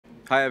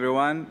Hi,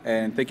 everyone,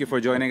 and thank you for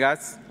joining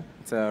us.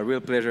 It's a real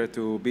pleasure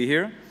to be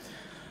here.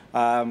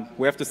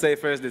 We have to say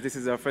first that this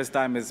is our first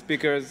time as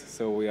speakers,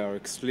 so we are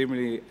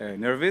extremely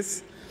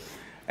nervous.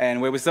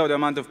 And when we saw the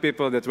amount of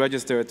people that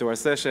registered to our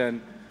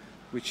session,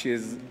 which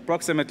is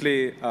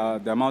approximately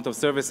the amount of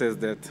services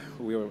that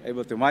we were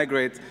able to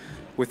migrate,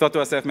 we thought to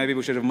ourselves maybe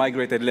we should have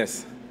migrated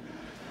less.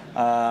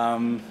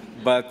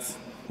 But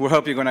we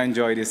hope you're going to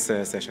enjoy this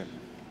session.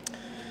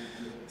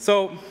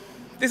 So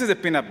this is a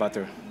peanut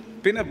butter.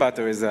 Peanut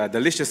butter is a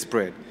delicious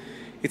spread.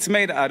 It's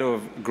made out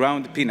of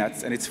ground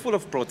peanuts, and it's full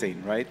of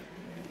protein, right?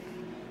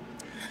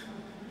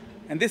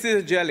 And this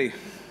is jelly.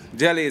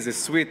 Jelly is a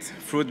sweet,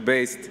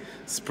 fruit-based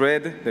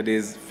spread that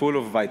is full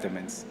of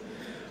vitamins.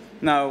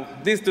 Now,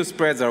 these two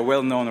spreads are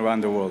well known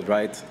around the world,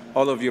 right?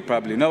 All of you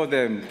probably know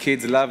them.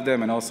 Kids love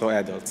them, and also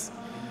adults.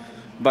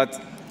 But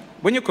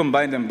when you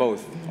combine them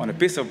both on a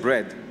piece of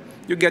bread,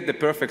 you get the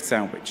perfect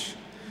sandwich,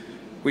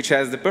 which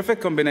has the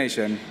perfect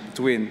combination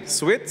between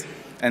sweet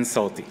and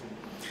salty.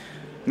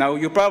 Now,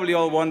 you're probably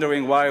all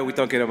wondering why are we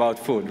talking about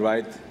food,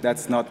 right?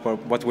 That's not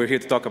what we're here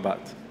to talk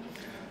about.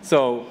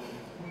 So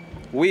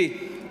we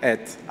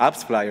at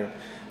AppsFlyer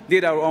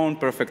did our own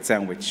perfect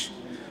sandwich.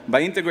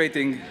 By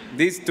integrating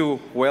these two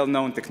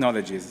well-known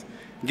technologies,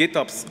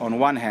 GitOps on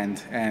one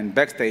hand and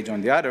Backstage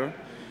on the other,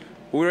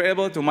 we were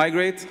able to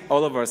migrate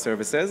all of our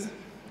services,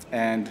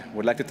 and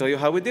would like to tell you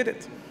how we did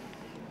it.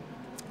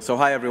 So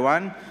hi,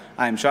 everyone.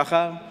 I'm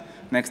Shahar.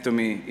 Next to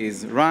me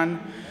is Ran.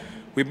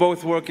 We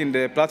both work in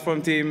the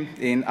platform team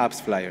in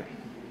AppsFlyer.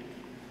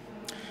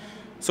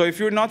 So if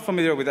you're not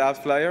familiar with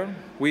AppsFlyer,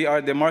 we are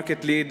the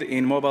market lead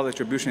in mobile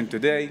attribution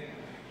today.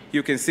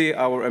 You can see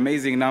our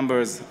amazing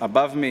numbers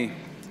above me.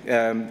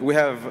 We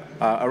have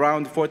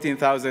around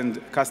 14,000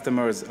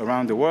 customers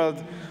around the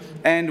world,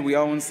 and we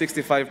own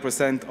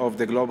 65% of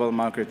the global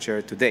market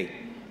share today.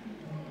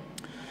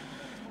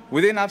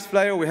 Within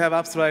AppsFlyer, we have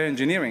AppsFlyer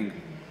Engineering,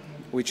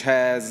 which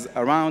has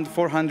around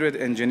 400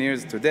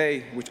 engineers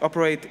today, which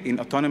operate in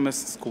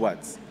autonomous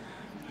squads.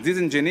 These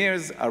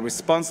engineers are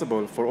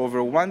responsible for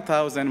over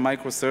 1,000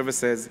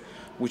 microservices,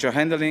 which are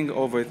handling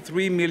over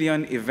 3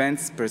 million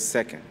events per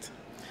second.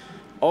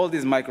 All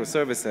these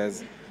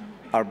microservices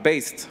are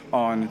based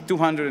on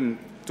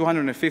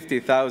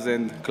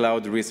 250,000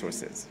 cloud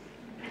resources.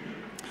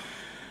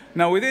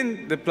 Now,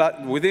 within the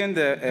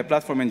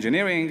platform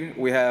engineering,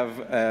 we have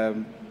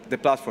the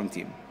platform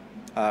team.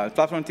 The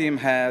platform team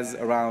has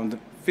around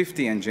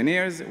 50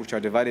 engineers, which are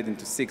divided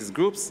into 6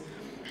 groups.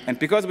 And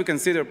because we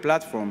consider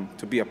platform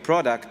to be a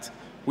product,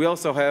 we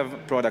also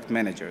have product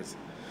managers.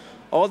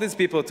 All these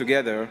people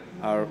together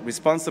are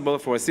responsible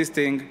for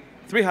assisting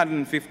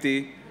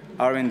 350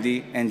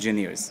 R&D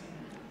engineers.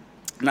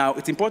 Now,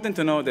 it's important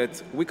to know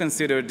that we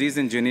consider these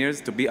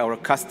engineers to be our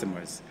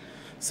customers.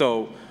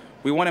 So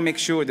we want to make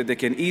sure that they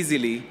can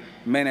easily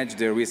manage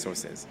their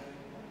resources.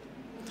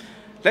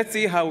 Let's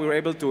see how we were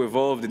able to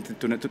evolve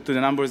to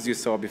the numbers you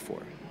saw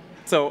before.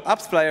 So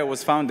AppsFlyer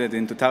was founded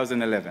in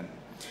 2011.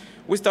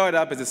 We started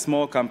up as a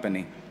small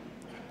company.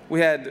 We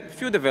had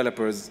few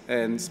developers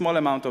and small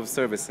amount of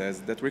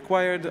services that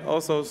required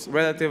also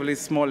relatively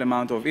small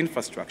amount of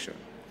infrastructure.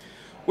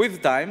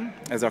 With time,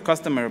 as our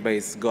customer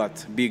base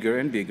got bigger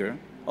and bigger,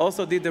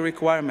 also did the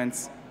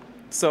requirements.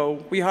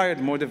 So we hired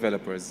more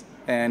developers,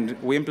 and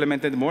we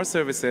implemented more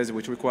services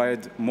which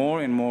required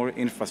more and more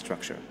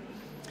infrastructure.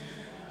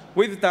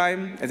 With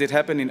time, as it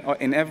happened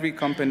in every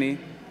company,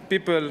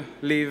 people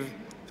leave,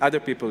 other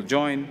people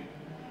join,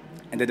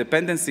 and the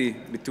dependency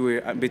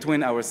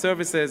between our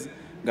services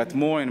got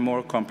more and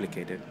more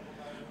complicated.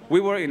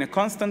 We were in a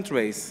constant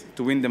race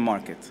to win the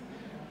market,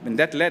 and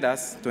that led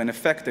us to an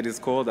effect that is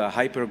called a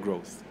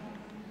hypergrowth.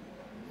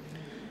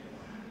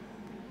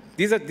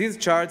 These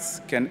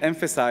charts can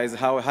emphasize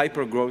how a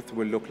hypergrowth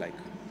will look like.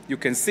 You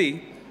can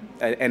see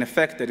an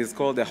effect that is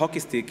called a hockey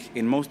stick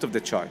in most of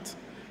the charts,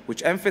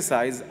 which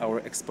emphasize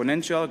our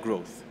exponential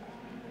growth.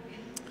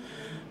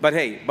 But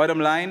hey, bottom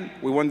line,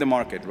 we won the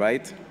market,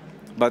 right?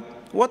 But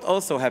what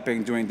also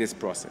happened during this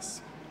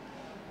process?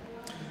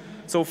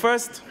 So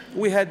first,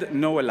 we had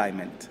no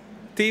alignment.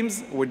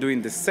 Teams were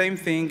doing the same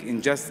thing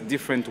in just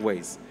different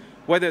ways,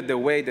 whether the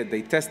way that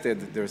they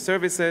tested their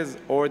services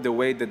or the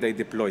way that they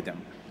deployed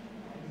them.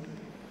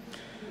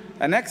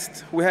 And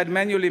next, we had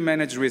manually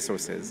managed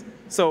resources.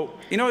 So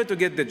in order to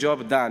get the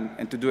job done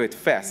and to do it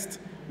fast,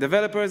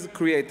 developers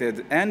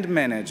created and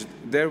managed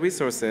their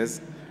resources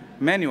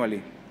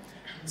manually.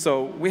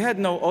 So we had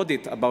no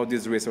audit about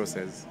these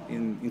resources.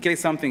 In case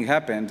something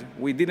happened,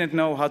 we didn't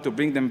know how to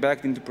bring them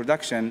back into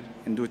production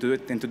and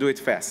to do it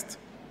fast.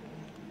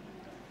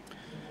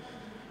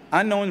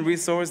 Unknown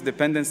resource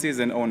dependencies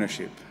and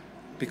ownership.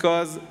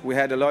 Because we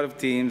had a lot of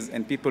teams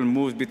and people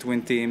moved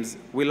between teams,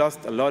 we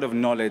lost a lot of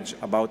knowledge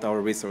about our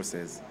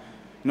resources.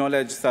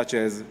 Knowledge such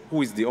as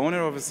who is the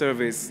owner of a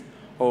service,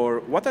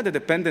 or what are the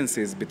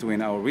dependencies between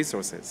our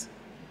resources.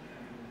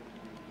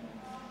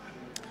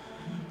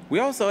 We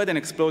also had an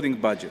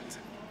exploding budget.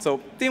 So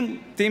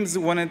teams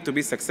wanted to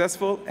be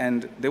successful,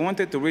 and they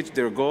wanted to reach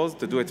their goals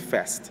to do it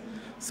fast.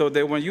 So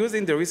they were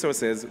using the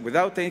resources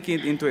without taking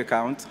into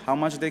account how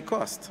much they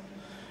cost.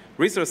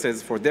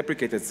 Resources for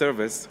deprecated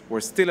service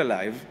were still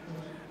alive,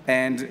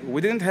 and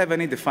we didn't have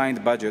any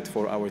defined budget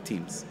for our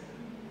teams.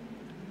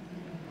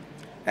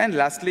 And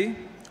lastly,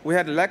 we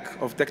had a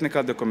lack of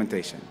technical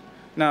documentation.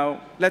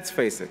 Now, let's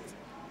face it,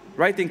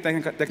 writing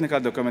technical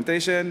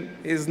documentation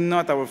is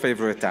not our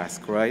favorite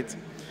task, right?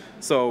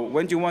 So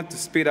when you want to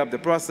speed up the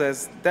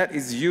process, that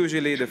is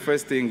usually the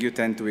first thing you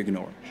tend to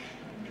ignore.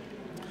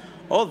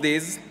 All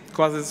these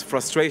causes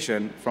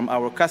frustration from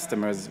our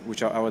customers,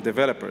 which are our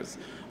developers.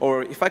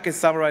 Or if I can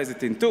summarize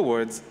it in 2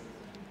 words,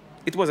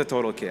 it was a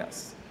total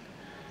chaos.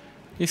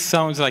 This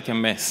sounds like a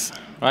mess,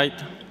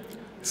 right?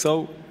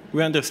 So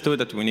we understood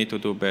that we need to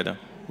do better.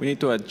 We need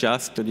to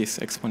adjust to this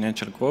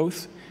exponential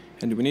growth,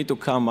 and we need to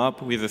come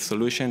up with a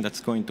solution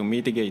that's going to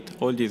mitigate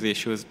all these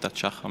issues that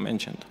Shahar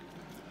mentioned.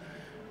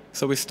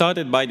 So we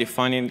started by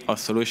defining our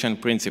solution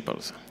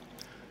principles.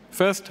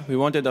 First, we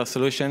wanted our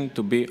solution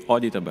to be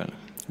auditable.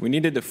 We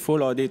needed a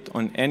full audit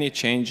on any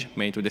change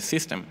made to the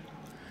system.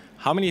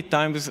 How many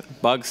times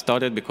bugs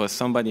started because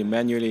somebody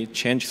manually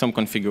changed some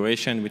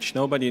configuration which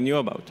nobody knew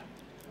about?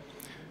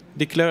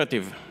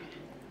 Declarative.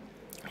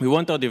 We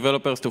want our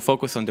developers to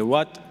focus on the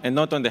what and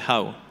not on the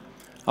how.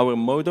 Our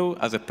motto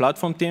as a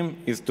platform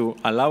team is to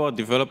allow our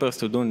developers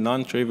to do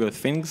non-trivial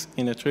things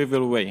in a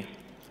trivial way.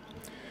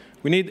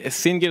 We need a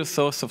single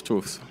source of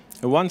truth,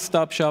 a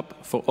one-stop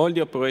shop for all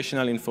the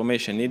operational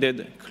information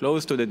needed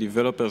close to the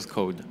developer's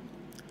code.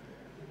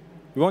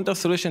 We want our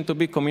solution to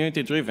be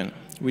community-driven.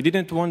 We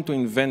didn't want to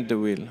invent the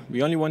wheel.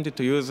 We only wanted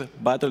to use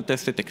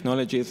battle-tested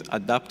technologies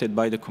adapted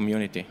by the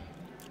community.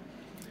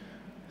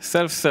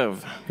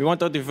 Self-serve. We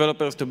want our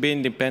developers to be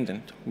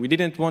independent. We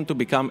didn't want to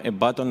become a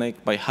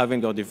bottleneck by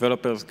having our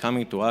developers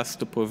coming to us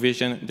to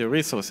provision the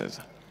resources.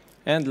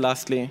 And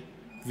lastly,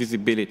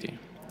 visibility.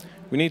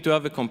 We need to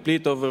have a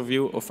complete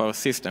overview of our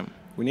system.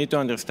 We need to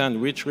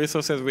understand which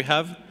resources we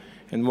have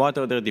and what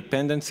are their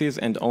dependencies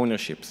and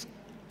ownerships.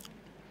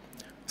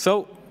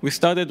 So we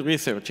started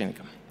researching,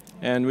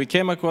 and we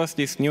came across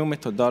this new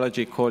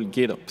methodology called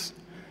GitOps.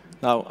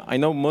 Now, I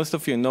know most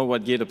of you know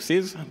what GitOps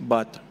is,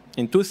 but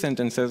in 2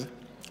 sentences,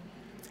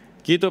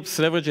 GitOps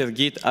leverages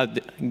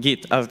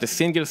Git as the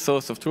single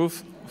source of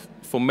truth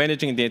for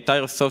managing the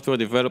entire software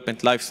development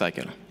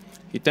lifecycle.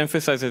 It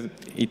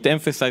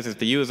emphasizes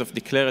the use of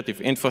declarative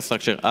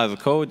infrastructure as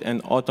code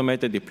and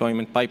automated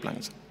deployment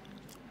pipelines.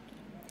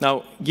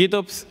 Now,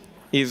 GitOps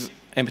is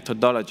a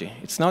methodology.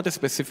 It's not a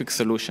specific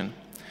solution.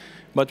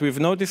 But we've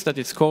noticed that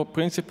its core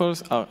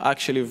principles are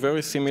actually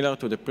very similar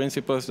to the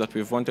principles that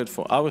we've wanted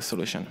for our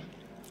solution.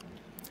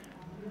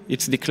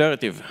 It's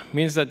declarative,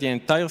 means that the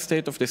entire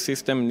state of the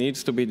system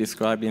needs to be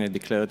described in a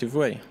declarative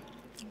way.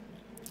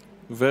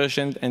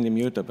 Versioned and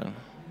immutable.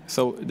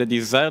 So the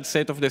desired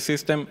state of the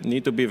system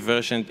needs to be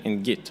versioned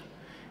in Git.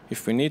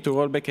 If we need to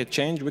roll back a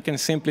change, we can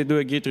simply do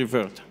a Git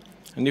revert.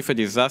 And if a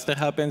disaster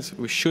happens,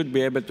 we should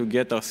be able to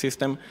get our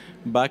system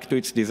back to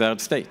its desired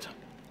state.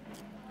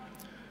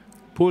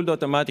 Pulled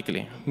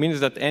automatically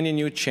means that any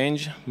new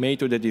change made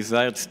to the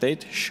desired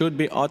state should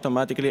be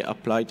automatically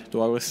applied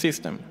to our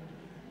system.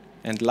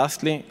 And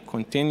lastly,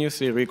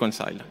 continuously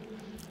reconciled.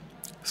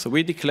 So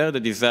we declare the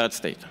desired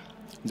state.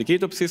 The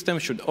GitOps system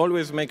should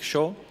always make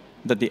sure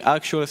that the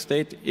actual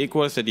state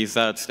equals the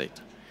desired state.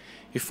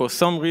 If for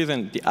some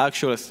reason the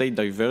actual state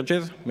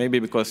diverges, maybe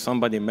because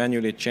somebody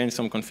manually changed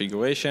some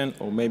configuration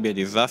or maybe a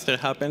disaster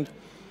happened,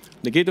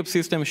 the GitOps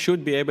system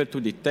should be able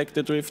to detect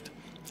the drift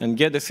and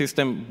get the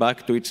system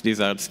back to its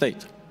desired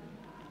state.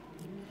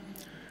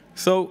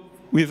 So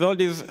with all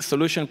these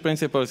solution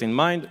principles in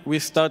mind, we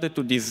started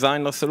to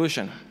design our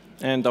solution.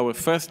 And our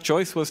first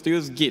choice was to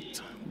use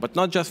Git, but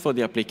not just for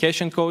the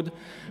application code,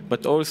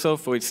 but also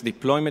for its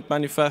deployment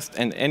manifest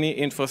and any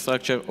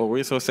infrastructure or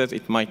resources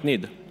it might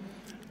need.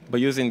 By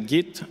using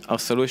Git, our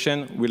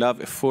solution will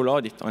have a full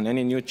audit on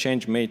any new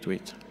change made to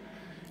it.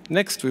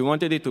 Next, we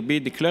wanted it to be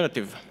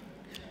declarative.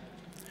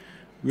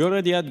 We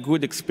already had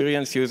good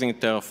experience using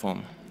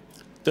Terraform.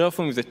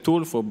 Terraform is a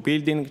tool for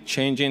building,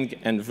 changing,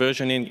 and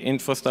versioning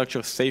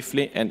infrastructure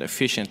safely and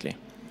efficiently.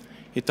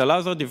 It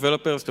allows our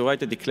developers to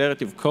write a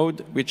declarative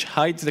code which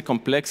hides the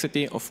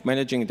complexity of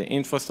managing the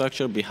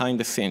infrastructure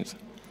behind the scenes.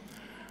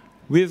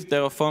 With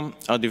Terraform,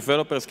 our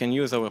developers can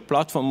use our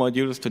platform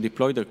modules to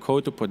deploy their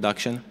code to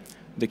production.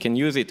 They can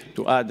use it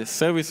to add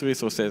service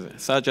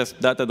resources, such as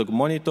Datadog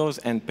monitors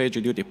and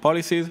PagerDuty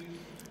policies,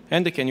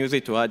 and they can use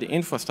it to add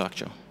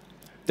infrastructure.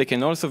 They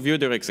can also view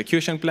their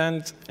execution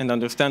plans and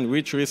understand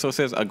which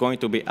resources are going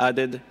to be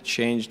added,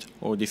 changed,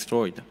 or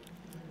destroyed.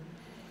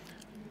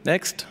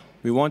 Next,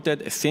 we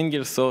wanted a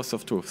single source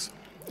of truth.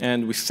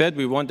 And we said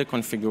we want the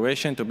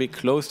configuration to be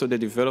close to the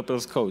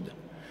developer's code.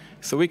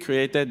 So we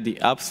created the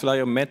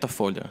AppsFlyer meta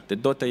folder,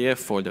 the .af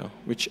folder,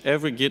 which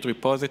every Git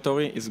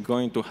repository is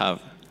going to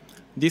have.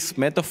 This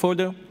meta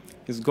folder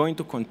is going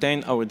to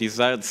contain our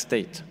desired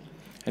state.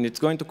 And it's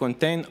going to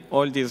contain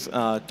all these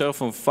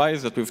Terraform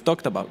files that we've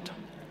talked about.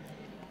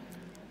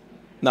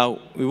 Now,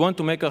 we want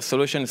to make our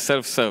solution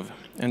self-serve.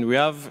 And we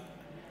have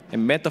a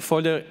meta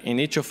folder in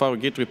each of our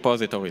Git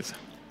repositories.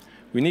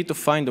 we need to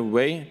find a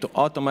way to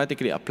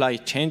automatically apply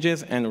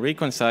changes and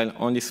reconcile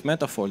on this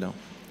meta folder.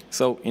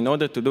 So in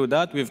order to do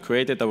that, we've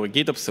created our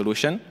GitOps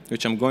solution,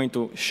 which I'm going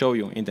to show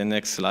you in the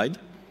next slide.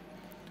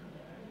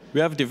 We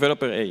have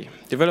developer A.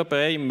 Developer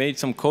A made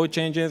some code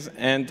changes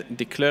and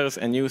declares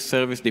a new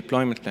service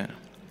deployment plan.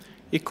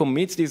 He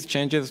commits these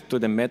changes to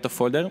the meta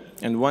folder,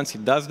 and once he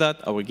does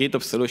that, our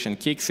GitOps solution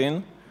kicks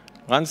in,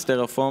 runs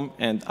Terraform,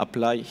 and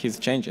applies his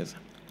changes.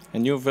 A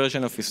new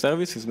version of his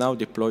service is now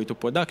deployed to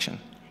production.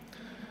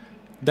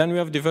 Then we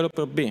have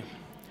developer B.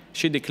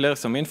 She declares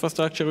some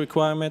infrastructure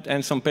requirement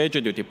and some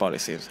PagerDuty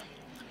policies.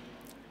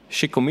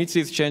 She commits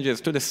these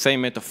changes to the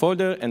same meta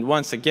folder, and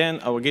once again,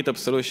 our GitOps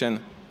solution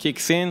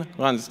kicks in,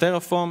 runs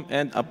Terraform,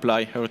 and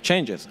applies her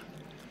changes.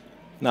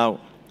 Now,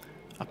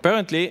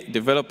 apparently,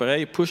 developer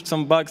A pushed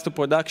some bugs to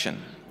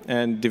production,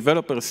 and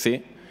developer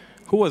C,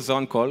 who was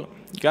on call,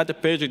 got a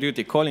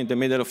PagerDuty call in the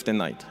middle of the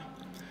night.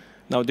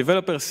 Now,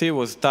 developer C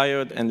was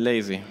tired and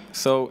lazy,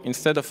 so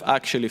instead of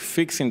actually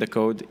fixing the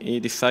code, he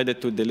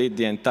decided to delete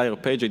the entire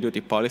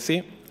PagerDuty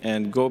policy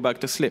and go back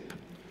to sleep.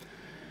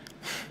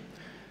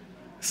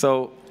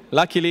 So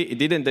luckily, he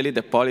didn't delete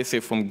the policy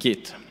from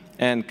Git.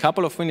 And a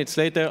couple of minutes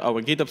later,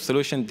 our GitOps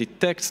solution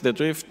detects the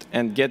drift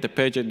and gets the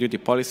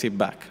PagerDuty policy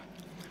back.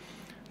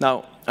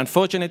 Now,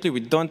 unfortunately,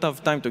 we don't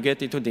have time to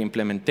get into the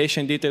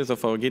implementation details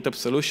of our GitOps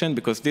solution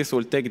because this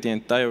will take the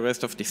entire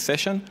rest of this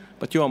session,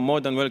 but you are more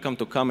than welcome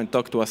to come and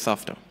talk to us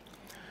after.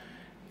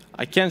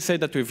 I can say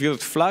that we've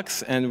used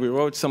Flux, and we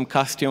wrote some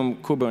custom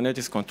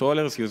Kubernetes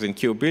controllers using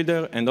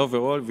KubeBuilder, and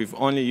overall, we've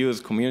only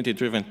used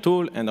community-driven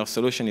tool, and our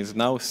solution is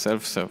now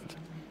self-served.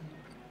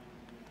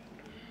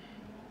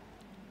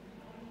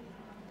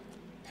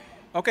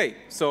 OK,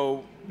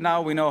 so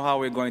now we know how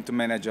we're going to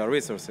manage our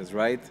resources,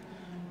 right?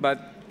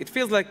 But it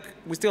feels like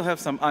we still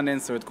have some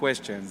unanswered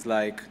questions,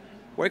 like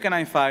where can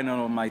I find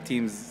all of my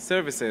team's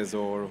services,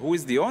 or who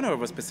is the owner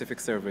of a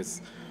specific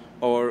service,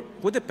 or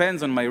who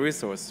depends on my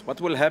resource? What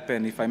will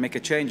happen if I make a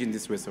change in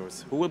this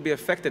resource? Who will be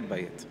affected by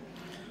it?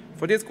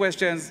 For these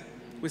questions,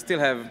 we still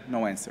have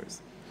no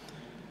answers.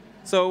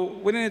 So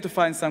we need to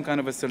find some kind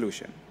of a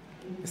solution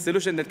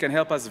that can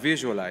help us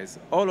visualize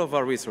all of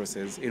our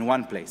resources in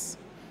one place.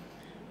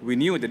 We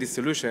knew that this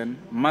solution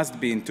must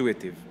be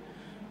intuitive,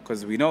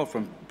 because we know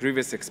from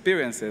previous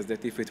experiences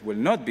that if it will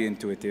not be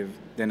intuitive,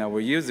 then our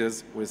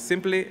users will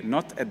simply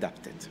not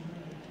adapt it.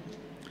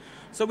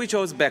 So we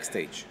chose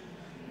Backstage.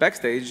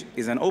 Backstage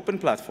is an open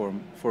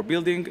platform for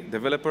building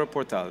developer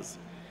portals.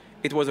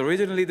 It was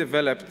originally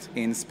developed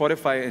in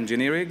Spotify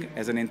engineering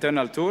as an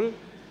internal tool,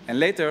 and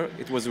later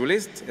it was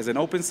released as an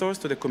open source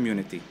to the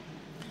community.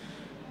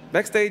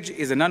 Backstage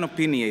is a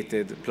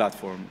non-opinionated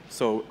platform,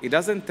 so it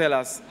doesn't tell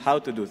us how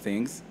to do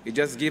things. It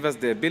just gives us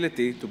the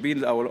ability to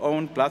build our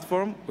own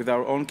platform with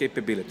our own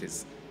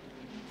capabilities.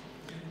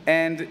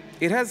 And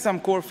it has some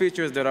core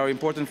features that are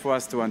important for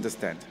us to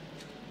understand.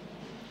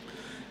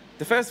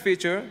 The first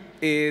feature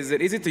is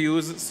an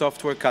easy-to-use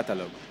software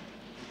catalog.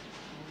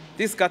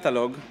 This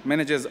catalog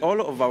manages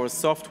all of our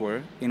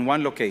software in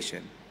one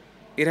location.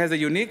 It has a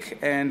unique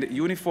and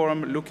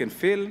uniform look and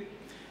feel,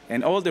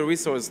 and all the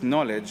resource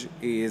knowledge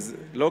is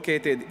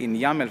located in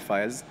YAML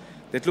files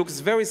that looks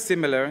very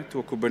similar to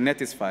a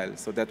Kubernetes file,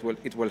 so that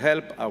it will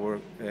help our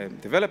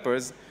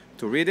developers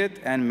to read it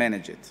and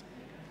manage it.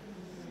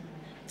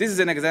 This is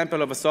an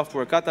example of a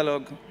software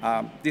catalog.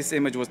 This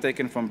image was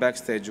taken from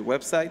Backstage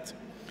website.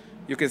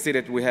 You can see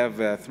that we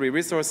have 3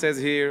 resources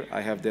here. I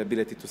have the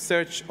ability to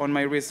search on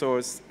my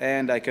resource,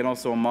 and I can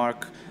also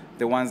mark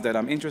the ones that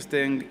I'm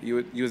interested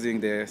in using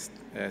the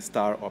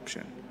star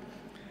option.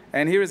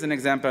 And here is an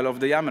example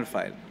of the YAML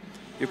file.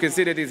 You can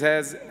see that it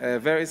has a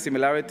very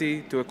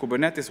similarity to a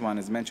Kubernetes one,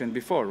 as mentioned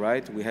before,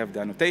 right? We have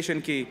the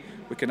annotation key.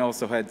 We can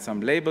also add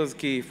some labels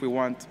key if we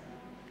want.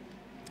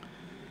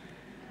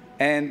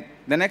 And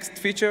the next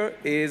feature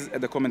is a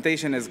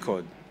documentation as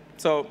code.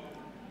 So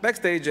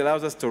Backstage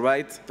allows us to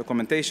write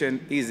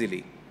documentation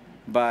easily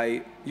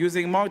by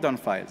using Markdown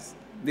files.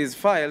 These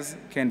files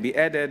can be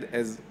added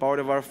as part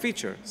of our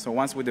feature. So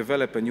once we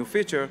develop a new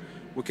feature,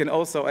 we can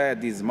also add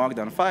these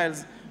Markdown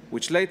files,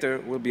 which later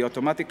will be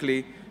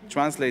automatically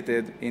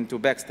translated into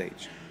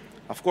Backstage.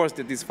 Of course,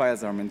 these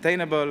files are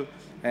maintainable,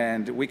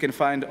 and we can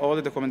find all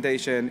the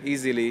documentation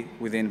easily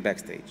within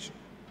Backstage.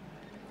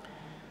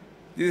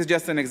 This is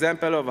just an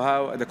example of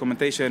how a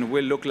documentation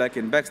will look like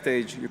in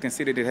Backstage. You can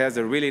see that it has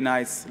a really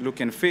nice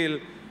look and feel,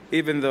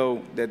 even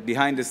though that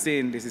behind the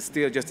scene, this is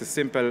still just a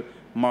simple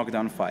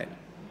Markdown file.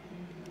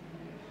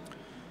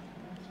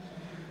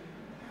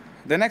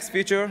 The next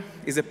feature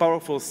is a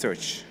powerful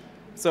search.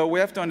 So we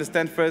have to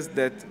understand first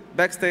that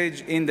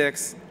Backstage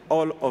indexes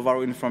all of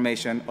our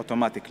information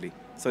automatically,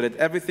 so that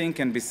everything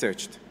can be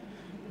searched.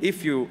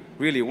 If you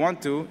really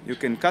want to, you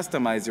can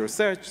customize your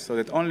search so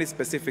that only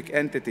specific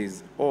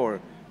entities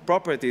or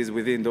properties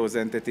within those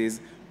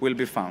entities will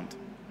be found.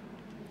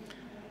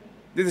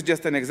 This is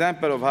just an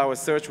example of how a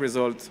search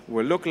result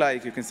will look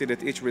like. You can see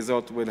that each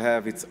result will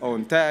have its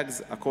own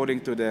tags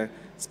according to the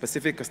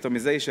specific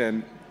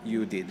customization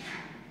you did.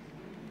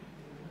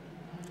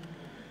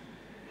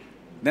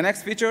 The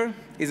next feature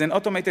is an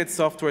automated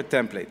software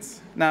templates.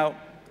 Now,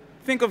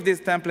 think of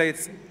these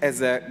templates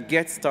as a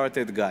get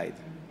started guide.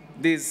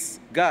 This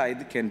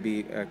guide can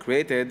be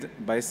created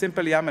by a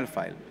simple YAML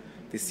file.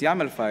 This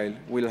YAML file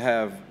will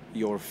have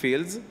your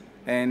fields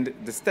and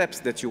the steps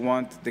that you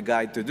want the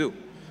guide to do.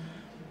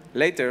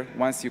 Later,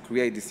 once you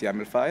create this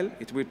YAML file,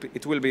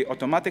 it will be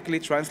automatically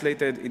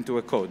translated into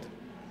a code.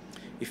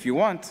 If you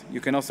want,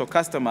 you can also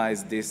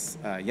customize this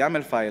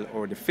YAML file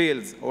or the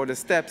fields or the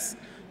steps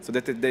so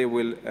that they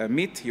will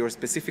meet your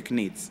specific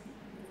needs.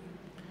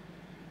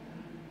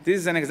 This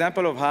is an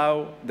example of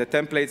how the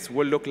templates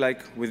will look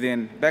like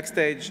within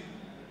Backstage.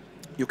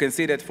 You can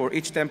see that for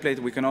each template,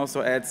 we can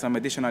also add some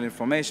additional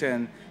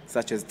information,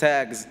 such as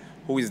tags,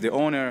 who is the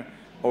owner,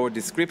 or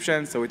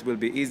description, so it will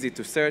be easy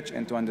to search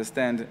and to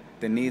understand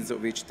the needs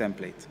of each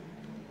template.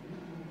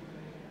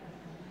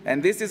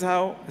 And this is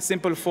how a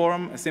simple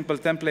form, a simple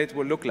template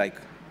will look like.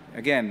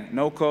 Again,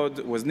 no code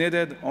was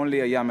needed, only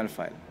a YAML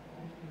file.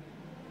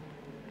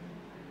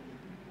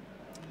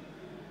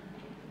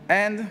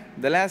 And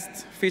the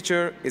last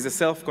feature is a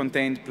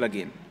self-contained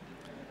plugin.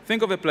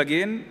 Think of a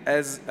plugin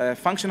as a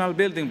functional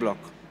building block.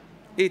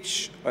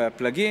 Each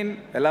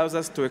plugin allows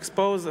us to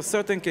expose a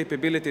certain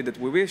capability that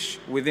we wish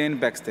within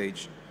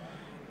Backstage.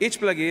 Each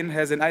plugin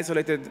has an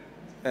isolated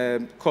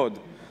code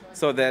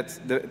so that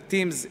the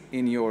teams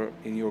in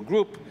your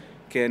group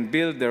can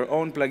build their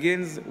own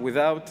plugins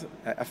without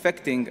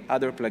affecting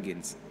other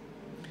plugins.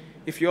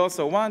 If you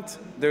also want,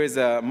 there is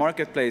a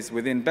marketplace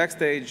within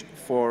Backstage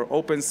for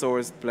open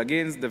source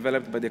plugins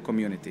developed by the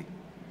community.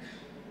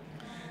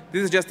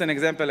 This is just an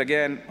example,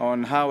 again,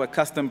 on how a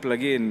custom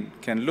plugin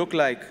can look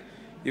like.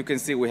 You can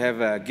see we have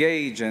a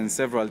gauge and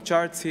several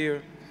charts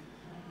here.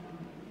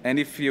 And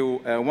if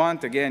you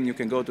want, again, you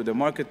can go to the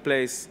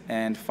marketplace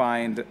and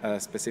find a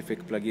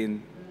specific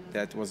plugin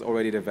that was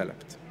already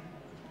developed.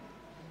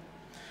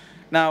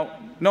 Now,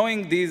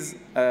 knowing this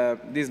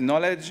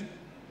knowledge,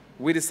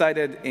 we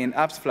decided in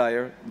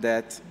AppsFlyer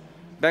that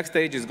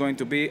Backstage is going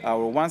to be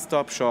our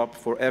one-stop shop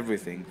for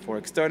everything, for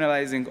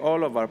externalizing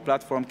all of our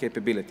platform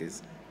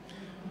capabilities.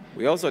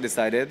 We also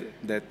decided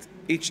that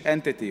each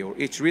entity or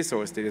each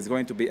resource that is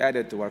going to be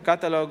added to our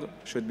catalog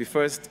should be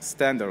first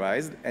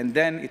standardized, and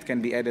then it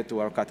can be added to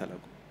our catalog.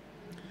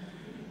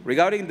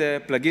 Regarding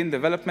the plugin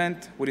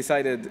development, we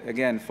decided,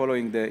 again,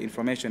 following the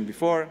information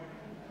before,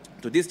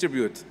 to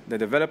distribute the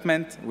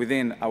development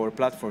within our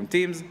platform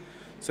teams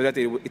so that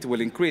it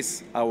will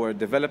increase our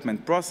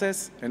development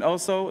process and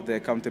also the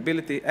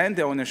accountability and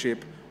the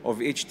ownership of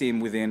each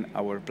team within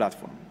our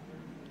platform.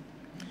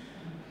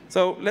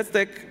 So let's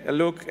take a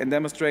look and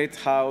demonstrate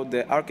how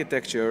the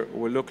architecture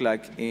will look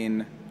like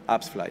in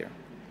AppsFlyer.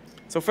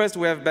 So first,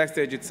 we have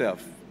Backstage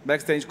itself.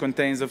 Backstage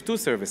contains of two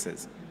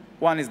services.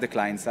 One is the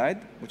client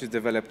side, which is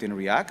developed in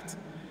React,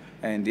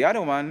 and the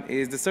other one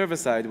is the server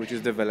side, which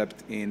is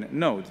developed in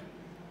Node.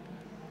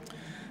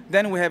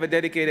 Then we have a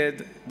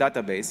dedicated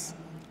database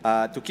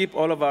to keep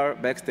all of our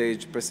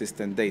Backstage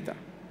persistent data.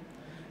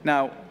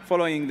 Now,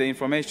 following the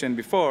information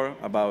before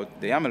about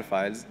the YAML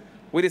files,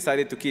 we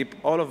decided to keep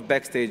all of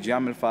Backstage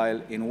YAML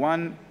file in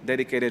one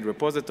dedicated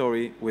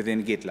repository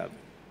within GitLab.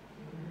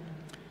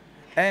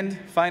 And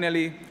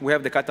finally, we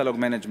have the catalog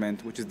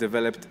management, which is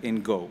developed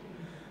in Go.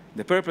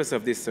 The purpose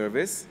of this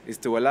service is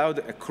to allow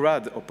the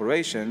CRUD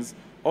operations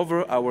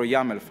over our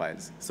YAML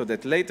files so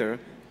that later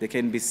they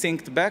can be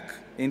synced back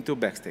into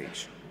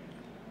Backstage.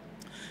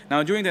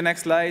 Now, during the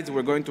next slides,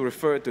 we're going to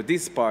refer to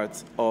this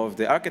part of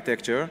the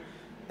architecture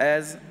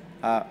as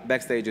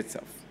Backstage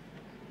itself.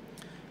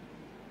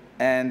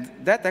 And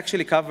that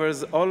actually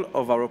covers all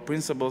of our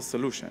principal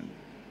solution.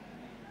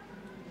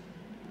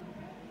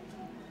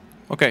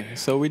 OK,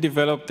 so we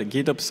developed a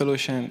GitOps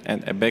solution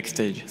and a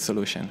Backstage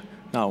solution.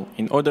 Now,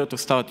 in order to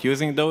start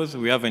using those,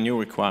 we have a new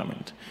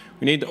requirement.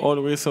 We need all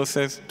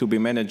resources to be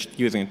managed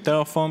using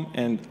Terraform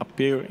and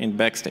appear in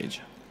Backstage.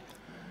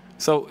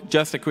 So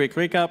just a quick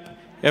recap.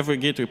 Every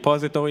Git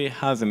repository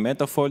has a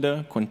meta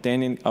folder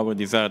containing our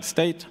desired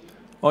state.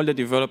 All the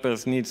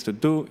developers need to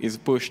do is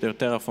push their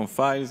Terraform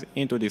files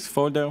into this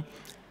folder,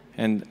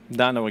 and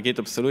then our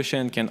GitOps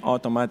solution can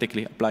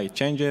automatically apply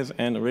changes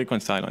and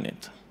reconcile on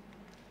it.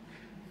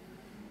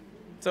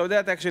 So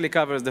that actually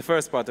covers the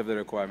first part of the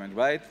requirement,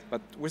 right?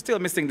 But we're still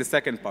missing the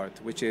second part,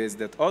 which is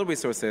that all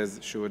resources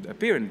should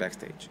appear in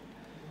Backstage.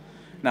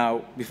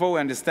 Now, before we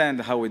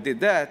understand how we did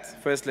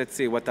that, first let's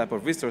see what type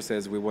of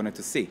resources we wanted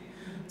to see.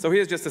 So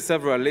here's just a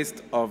several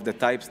list of the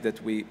types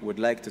that we would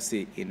like to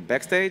see in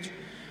Backstage.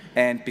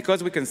 And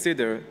because we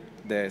consider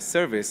the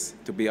service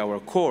to be our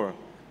core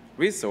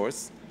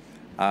resource,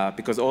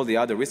 because all the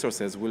other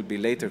resources will be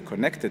later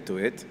connected to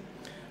it,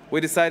 we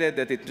decided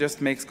that it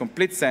just makes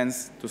complete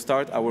sense to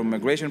start our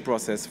migration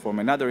process from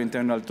another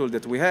internal tool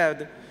that we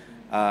had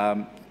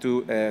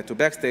to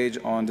Backstage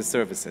on the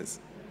services.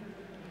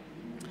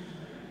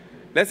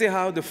 Let's see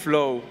how the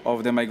flow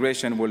of the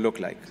migration will look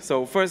like.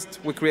 So first,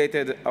 we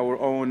created our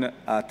own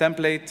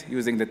template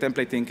using the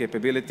templating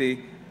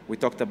capability we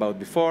talked about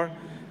before.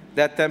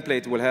 That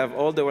template will have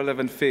all the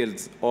relevant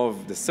fields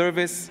of the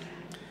service.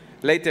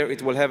 Later,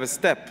 it will have a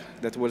step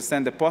that will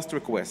send a post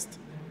request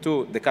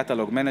to the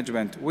catalog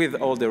management with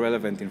all the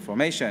relevant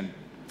information.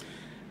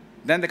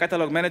 Then the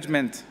catalog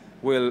management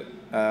will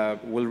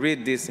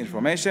read this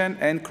information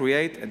and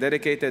create a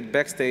dedicated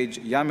Backstage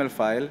YAML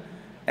file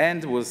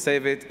and will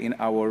save it in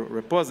our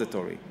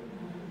repository.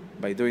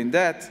 By doing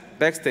that,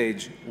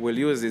 Backstage will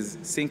use its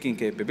syncing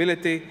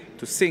capability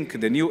to sync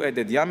the new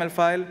added YAML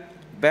file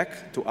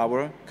back to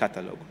our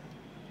catalog.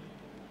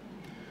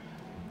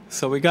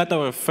 So we got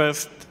our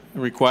first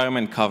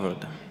requirement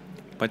covered,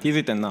 but is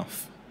it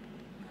enough?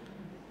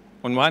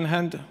 On one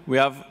hand, we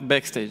have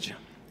Backstage.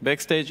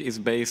 Backstage is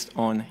based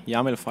on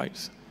YAML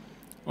files.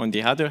 On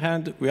the other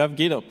hand, we have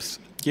GitOps.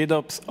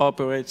 GitOps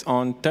operates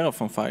on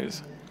Terraform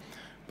files.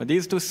 But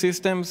these two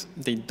systems,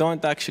 they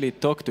don't actually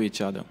talk to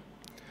each other.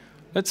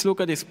 Let's look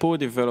at this poor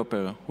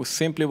developer who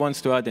simply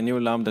wants to add a new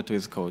Lambda to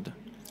his code.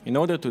 In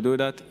order to do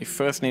that, he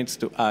first needs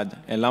to add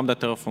a Lambda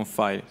Terraform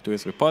file to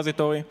his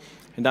repository,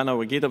 and then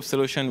our GitOps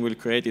solution will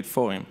create it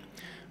for him.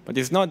 But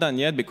it's not done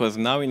yet because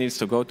now he needs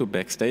to go to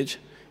Backstage,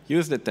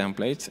 use the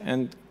templates,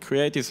 and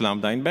create his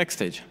Lambda in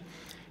Backstage.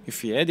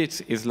 If he edits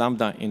his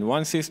Lambda in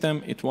one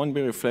system, it won't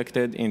be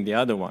reflected in the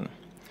other one.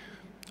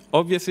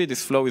 Obviously,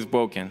 this flow is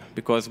broken,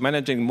 because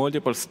managing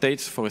multiple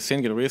states for a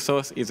single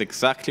resource is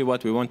exactly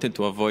what we wanted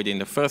to avoid in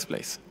the first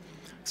place.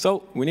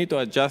 So we need to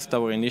adjust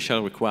our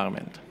initial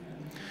requirement.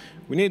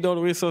 We need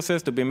all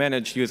resources to be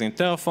managed using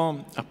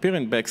Terraform, appear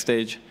in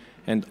Backstage,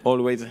 and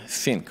always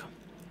sync.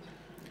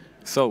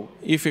 So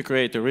if you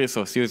create a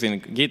resource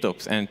using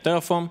GitOps and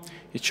Terraform,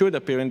 it should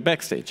appear in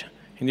Backstage.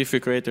 And if you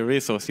create a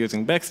resource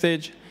using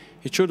Backstage,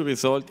 it should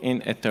result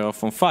in a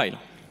Terraform file.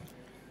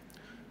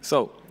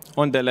 So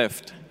on the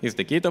left is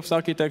the GitOps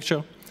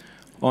architecture.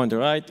 On the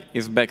right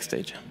is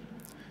Backstage.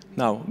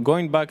 Now,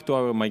 going back to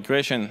our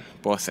migration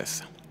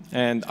process,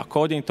 and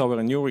according to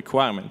our new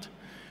requirement,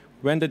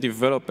 when the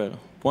developer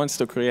wants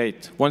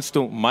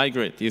to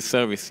migrate his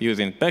service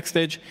using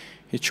Backstage,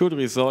 it should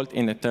result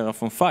in a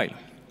Terraform file.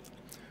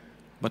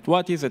 But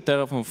what is a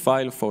Terraform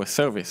file for a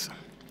service?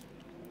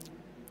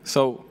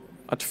 So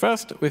at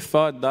first, we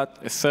thought that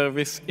a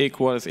service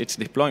equals its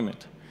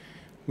deployment.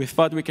 We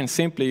thought we can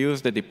simply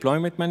use the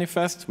deployment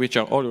manifests, which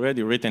are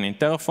already written in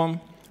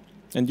Terraform,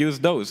 and use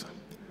those.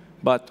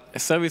 But a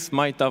service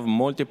might have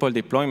multiple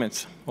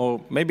deployments, or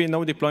maybe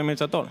no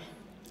deployments at all.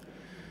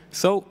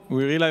 So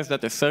we realized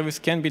that a service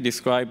can be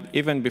described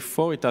even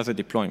before it has a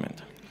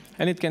deployment.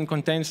 And it can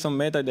contain some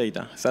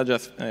metadata, such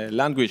as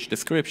language,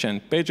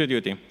 description,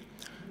 PagerDuty.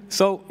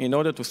 So in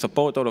order to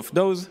support all of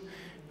those,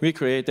 we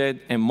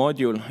created a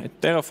module, a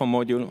Terraform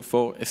module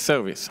for a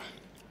service.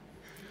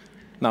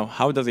 Now,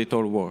 how does it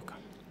all work?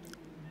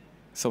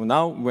 So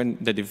now, when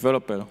the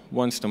developer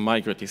wants to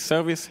migrate his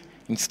service,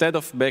 instead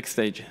of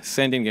Backstage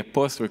sending a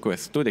post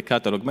request to the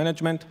catalog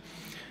management,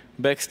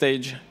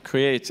 Backstage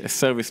creates a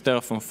service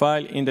Terraform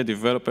file in the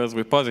developer's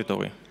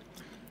repository.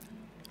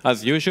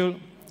 As usual,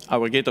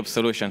 our GitOps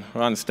solution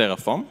runs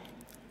Terraform,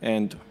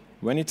 and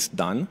when it's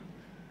done,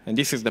 and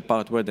this is the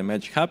part where the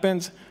magic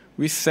happens,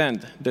 we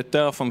send the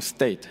Terraform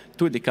state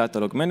to the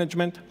catalog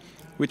management,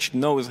 which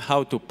knows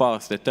how to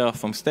parse the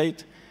Terraform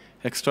state,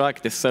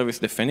 extract the service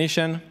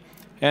definition,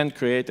 and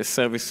create a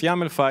service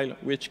YAML file,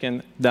 which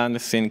can then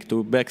sync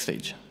to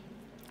Backstage.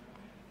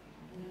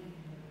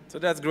 So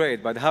that's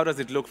great, but how does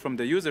it look from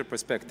the user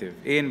perspective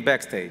in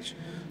Backstage?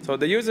 So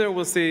the user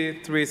will see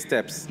 3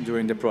 steps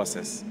during the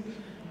process.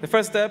 The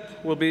first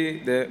step will be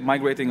the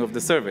migrating of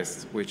the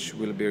service, which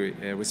will be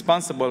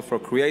responsible for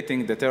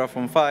creating the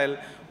Terraform file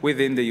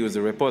within the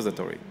user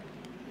repository.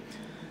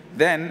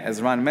 Then,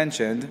 as Ran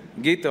mentioned,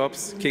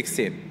 GitOps kicks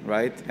in,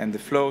 right? And the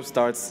flow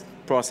starts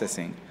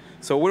processing.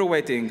 So we're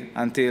waiting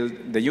until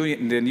the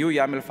new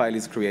YAML file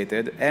is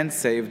created and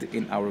saved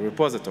in our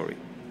repository.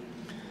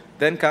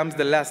 Then comes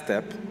the last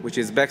step, which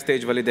is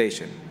Backstage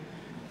validation.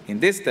 In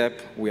this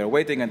step, we are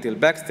waiting until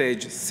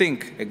Backstage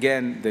sync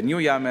again the new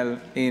YAML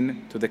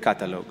into the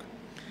catalog.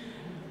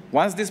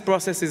 Once this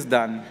process is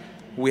done,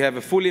 we have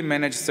a fully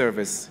managed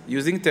service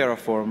using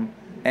Terraform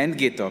and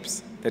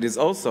GitOps that is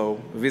also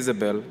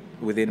visible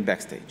within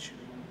Backstage.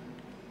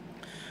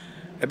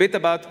 A bit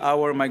about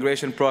our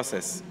migration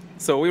process.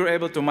 So we were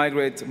able to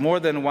migrate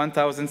more than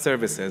 1,000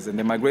 services, and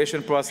the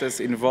migration process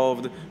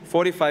involved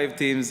 45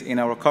 teams in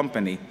our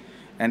company,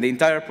 and the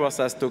entire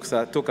process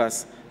took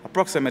us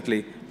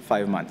approximately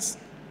 5 months.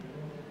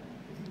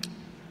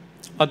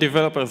 Our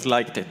developers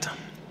liked it.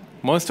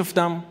 Most of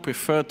them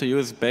prefer to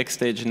use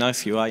Backstage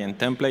nice UI and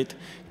template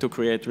to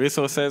create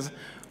resources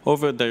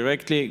over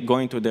directly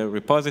going to their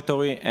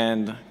repository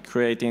and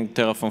creating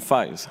Terraform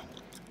files.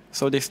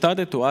 So they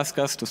started to ask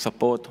us to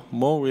support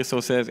more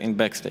resources in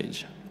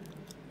Backstage.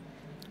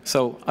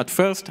 So at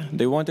first,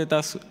 they wanted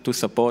us to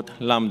support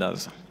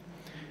Lambdas.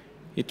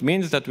 It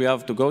means that we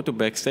have to go to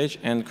Backstage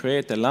and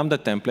create a Lambda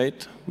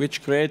template,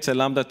 which creates a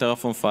Lambda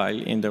Terraform file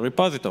in the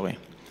repository.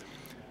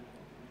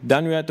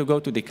 Then we had to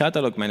go to the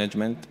catalog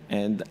management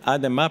and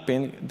add a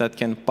mapping that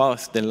can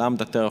parse the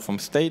Lambda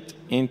Terraform state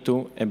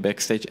into a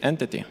Backstage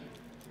entity.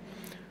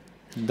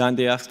 Then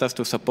they asked us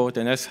to support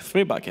an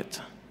S3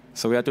 bucket.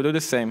 So we had to do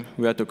the same.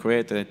 We had to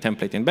create a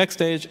template in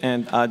Backstage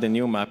and add a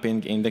new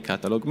mapping in the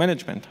catalog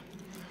management.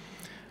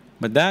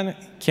 But then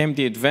came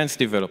the advanced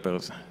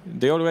developers.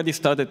 They already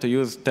started to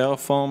use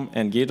Terraform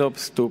and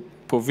GitOps to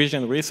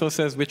provision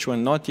resources which were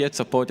not yet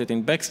supported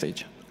in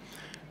Backstage.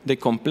 They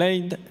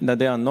complained that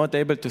they are not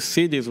able to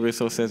see these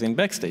resources in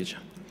Backstage.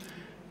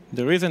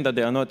 The reason that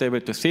they are not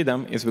able to see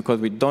them is because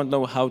we don't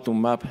know how to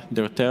map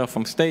their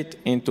Terraform state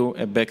into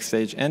a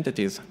Backstage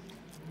entities.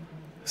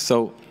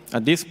 So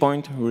at this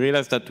point, we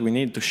realized that we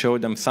need to show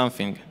them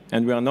something,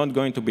 and we are not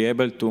going to be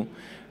able to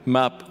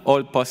map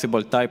all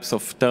possible types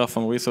of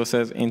Terraform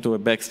resources into a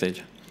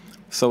Backstage.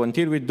 So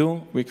until we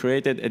do, we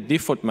created a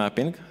default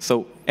mapping.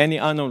 So any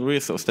unknown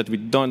resource that we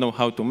don't know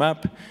how to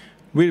map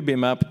will be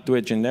mapped to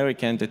a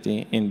generic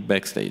entity in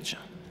Backstage.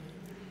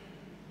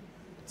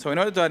 So in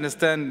order to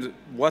understand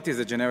what is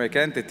a generic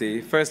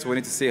entity, first we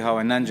need to see how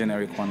a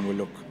non-generic one will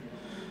look.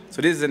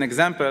 So this is an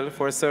example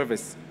for a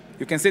service.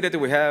 You can see that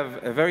we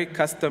have a very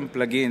custom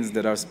plugins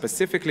that are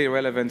specifically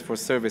relevant for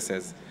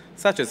services,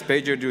 such as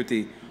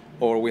PagerDuty,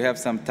 or we have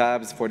some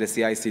tabs for the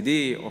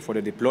CI/CD or for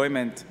the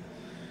deployment.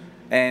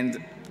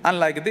 And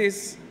unlike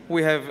this,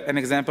 we have an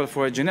example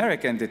for a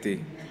generic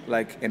entity,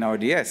 like an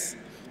RDS.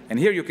 And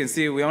here you can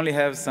see we only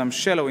have some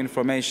shallow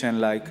information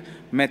like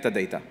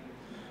metadata.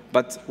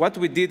 But what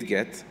we did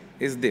get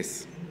is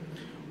this.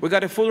 We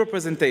got a full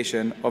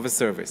representation of a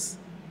service.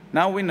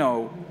 Now we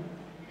know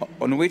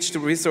on which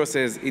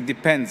resources it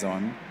depends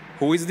on,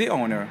 who is the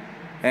owner,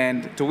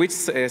 and to which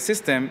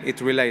system it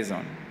relies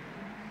on.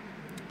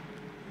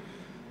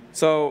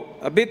 So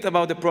a bit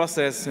about the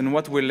process and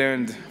what we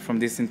learned from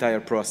this entire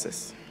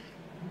process.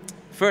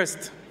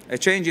 First, a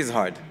change is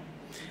hard.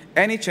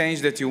 Any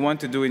change that you want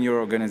to do in your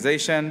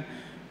organization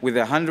with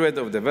 100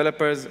 of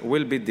developers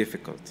will be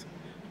difficult.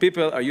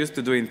 People are used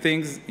to doing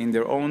things in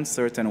their own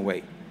certain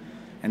way,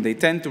 and they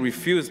tend to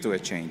refuse to a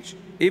change,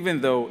 even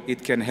though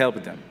it can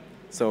help them.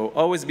 So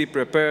always be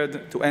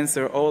prepared to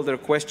answer all their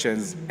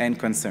questions and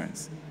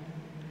concerns.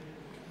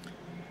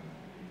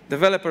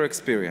 Developer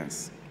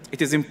experience.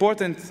 It is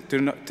important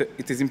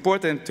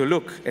to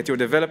look at your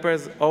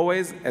developers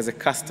always as a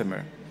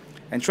customer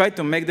and try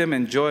to make them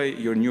enjoy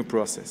your new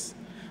process.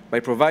 By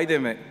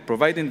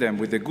providing them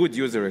with a good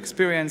user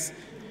experience,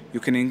 you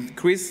can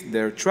increase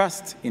their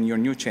trust in your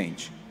new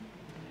change.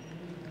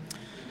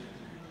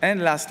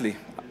 And lastly,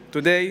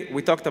 today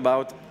we talked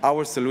about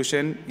our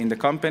solution in the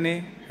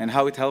company and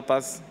how it helped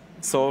us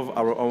solve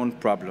our own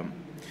problem.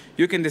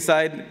 You can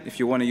decide if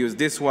you want to use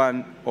this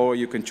one, or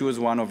you can choose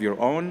one of your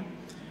own.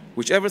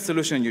 Whichever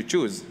solution you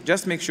choose,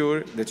 just make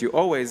sure that you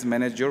always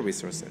manage your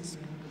resources.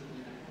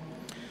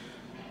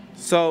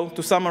 So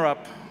to sum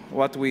up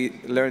what we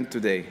learned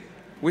today,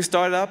 we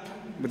started up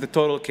with the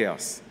total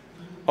chaos.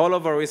 All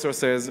of our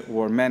resources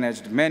were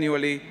managed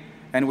manually,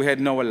 and we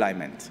had no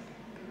alignment.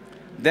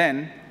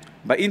 Then,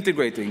 by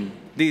integrating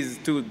these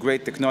two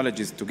great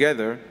technologies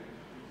together,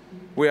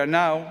 we are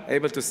now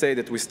able to say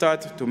that we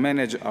start to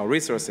manage our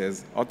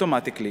resources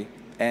automatically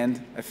and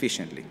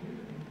efficiently.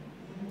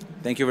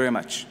 Thank you very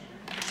much.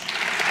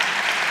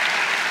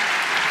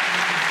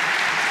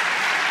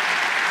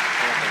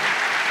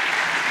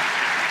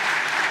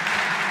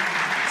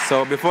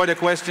 So before the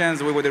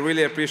questions, we would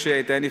really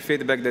appreciate any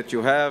feedback that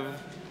you have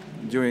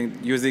during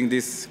using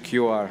this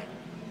QR.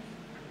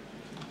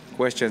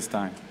 Questions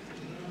time.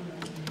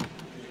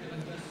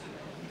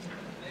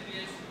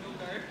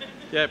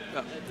 Yeah,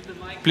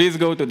 please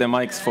go to the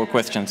mics for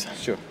questions.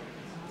 Sure.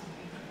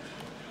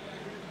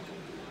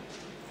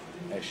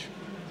 Ash.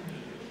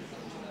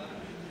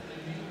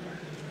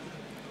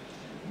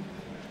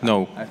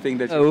 No. I think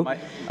that Oh, you might.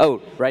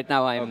 oh, right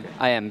now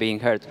I am being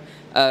heard.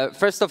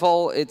 First of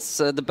all, it's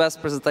the best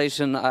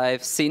presentation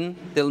I've seen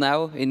till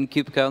now in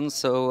KubeCon,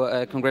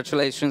 so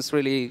congratulations,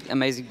 really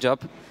amazing job.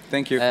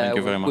 Thank you. Thank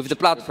you very much. With the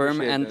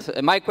platform. And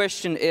my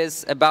question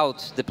is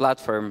about the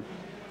platform.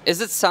 Is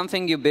it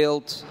something you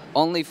built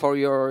only for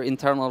your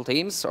internal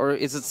teams, or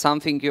is it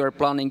something you're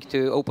planning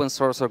to open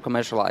source or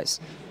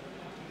commercialize?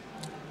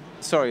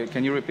 Sorry,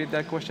 can you repeat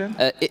that question?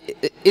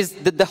 Is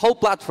the whole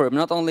platform,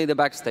 not only the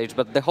Backstage,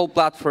 but the whole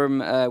platform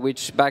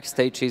which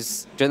Backstage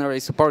is generally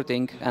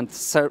supporting and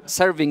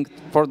serving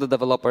for the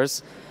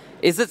developers,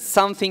 is it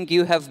something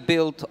you have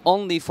built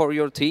only for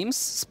your teams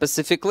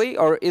specifically,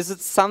 or is it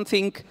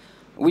something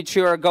which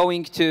you are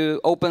going to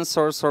open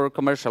source or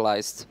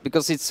commercialize?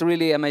 Because it's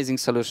really amazing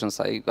solutions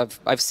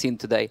I've seen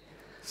today.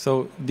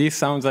 So this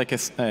sounds like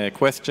a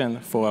question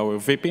for our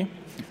VP.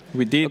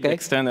 We did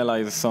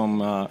externalize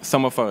some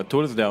of our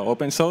tools. They are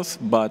open source,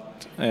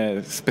 but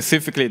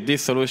specifically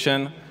this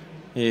solution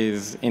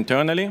is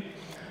internally.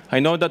 I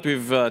know that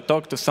we've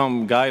talked to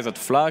some guys at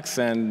Flux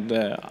and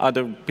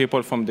other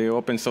people from the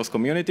open source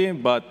community,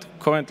 but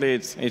currently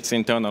it's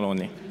internal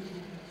only.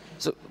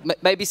 So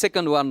maybe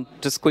second one,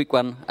 just quick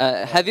one.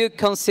 Have you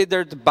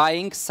considered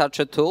buying such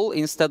a tool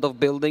instead of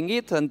building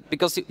it? And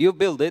because you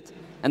build it,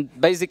 and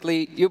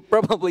basically you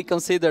probably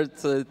considered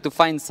to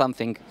find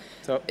something.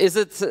 So is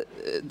it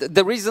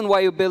the reason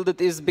why you build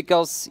it is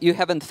because you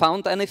haven't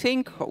found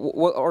anything,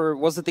 or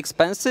was it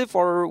expensive,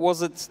 or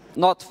was it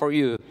not for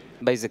you,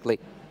 basically?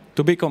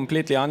 To be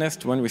completely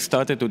honest, when we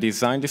started to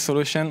design the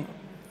solution,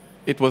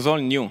 it was all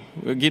new.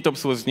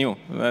 GitOps was new.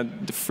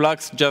 The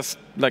Flux just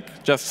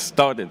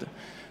started.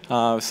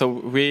 So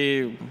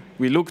we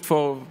looked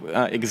for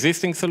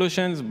existing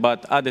solutions,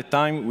 but at the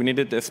time we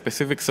needed a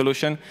specific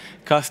solution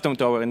custom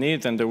to our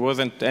needs, and there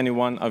wasn't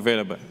anyone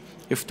available.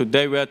 If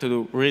today we had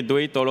to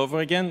redo it all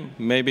over again,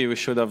 maybe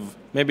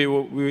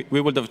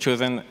we would have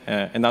chosen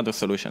another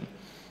solution.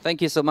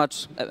 Thank you so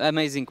much.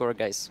 Amazing work,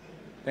 guys.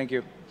 thank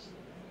you.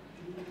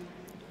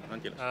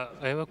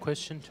 I have a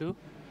question too.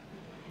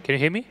 Can you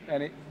hear me?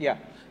 Yeah.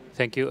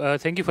 Thank you.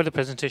 Thank you for the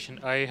presentation.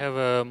 I have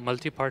a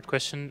multi-part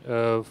question.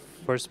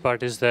 First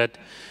part is that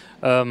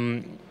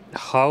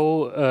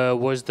how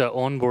was the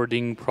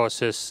onboarding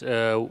process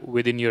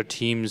within your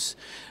teams?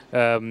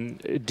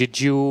 Did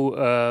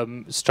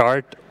you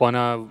start on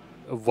a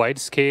wide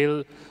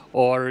scale,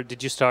 or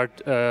did you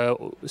start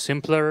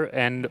simpler?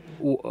 And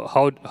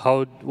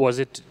how was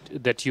it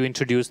that you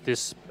introduced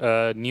this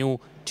new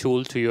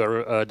tool to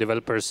your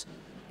developers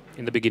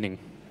in the beginning?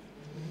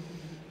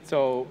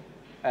 So,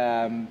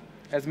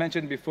 as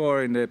mentioned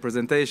before in the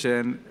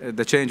presentation,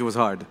 the change was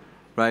hard,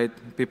 right?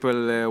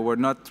 People were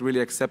not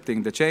really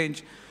accepting the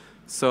change.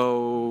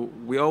 So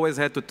we always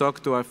had to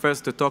talk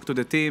to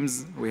the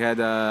teams. We had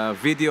a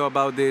video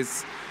about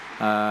this,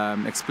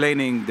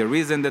 explaining the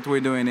reason that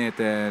we're doing it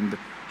and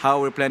how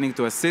we're planning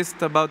to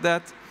assist about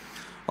that.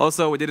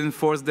 Also, we didn't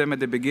force them at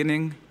the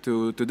beginning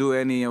to do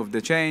any of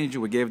the change.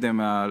 We gave them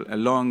a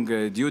long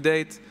due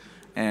date.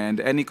 And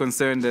any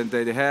concern that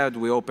they had,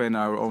 we opened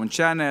our own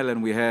channel,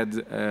 and we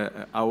had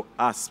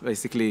us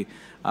basically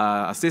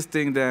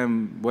assisting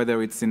them,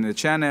 whether it's in the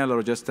channel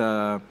or just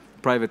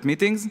private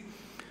meetings.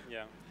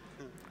 Yeah.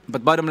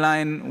 But bottom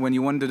line, when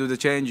you want to do the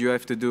change, you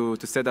have to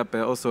set up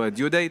also a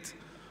due date.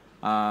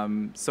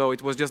 So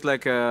it was just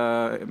like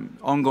an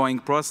ongoing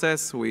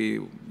process. We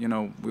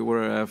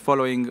were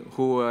following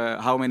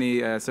how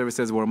many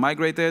services were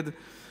migrated,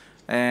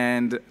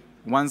 and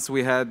once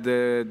we had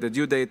the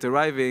due date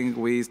arriving,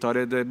 we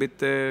started a bit,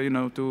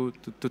 to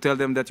tell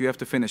them that you have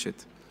to finish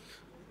it.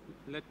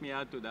 Let me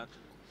add to that.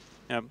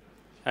 Yeah.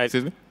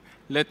 Excuse me?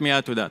 Let me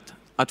add to that.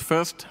 At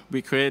first,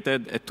 we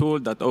created a tool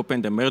that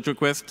opened a merge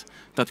request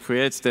that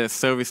creates the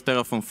service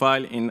Terraform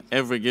file in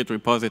every Git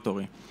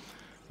repository.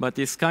 But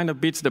this kind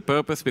of beats the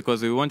purpose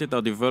because we wanted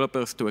our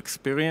developers to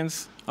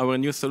experience our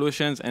new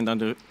solutions and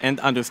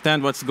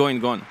understand what's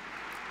going on.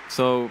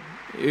 So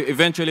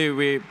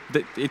eventually,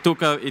 it took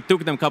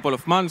them a couple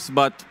of months,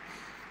 but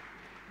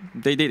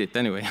they did it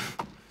anyway.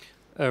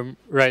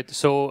 Right.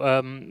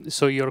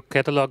 So your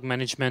catalog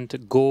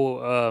management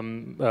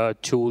Go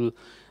tool,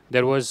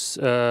 there was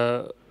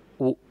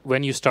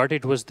when you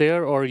started, was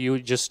there, or you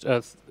just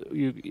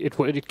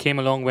it came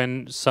along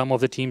when some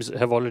of the teams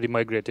have already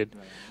migrated?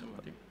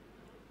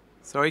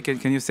 Sorry,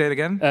 can you say it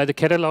again? The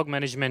catalog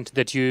management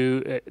that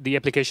the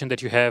application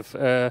that you have,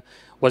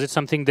 was it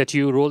something that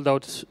you rolled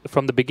out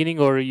from the beginning,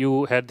 or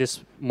you had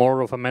this more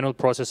of a manual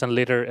process and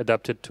later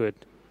adapted to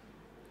it?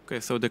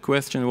 Okay, so the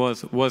question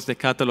was the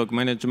catalog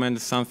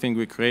management something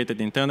we created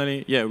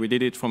internally? Yeah, we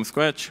did it from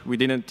scratch. We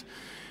didn't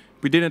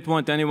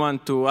want anyone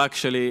to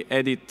actually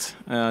edit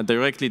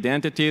directly the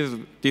entities.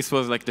 This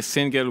was like the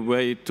single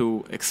way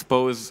to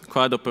expose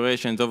CRUD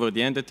operations over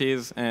the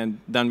entities, and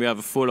then we have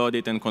a full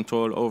audit and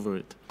control over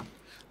it.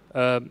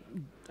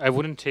 I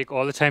wouldn't take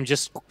all the time,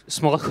 just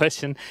small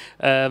question.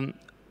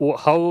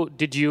 How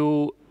did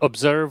you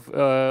observe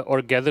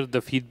or gather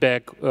the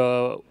feedback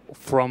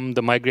from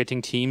the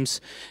migrating teams?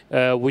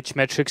 Which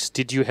metrics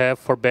did you have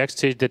for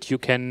Backstage that you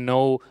can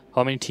know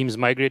how many teams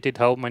migrated,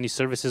 how many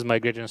services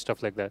migrated, and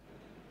stuff like that?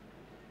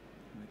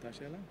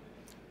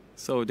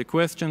 So the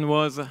question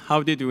was,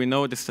 how did we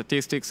know the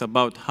statistics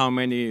about how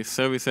many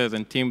services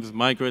and teams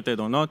migrated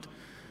or not?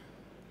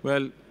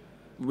 Well,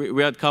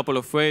 we had a couple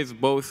of ways,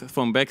 both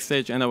from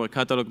Backstage and our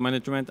catalog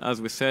management. As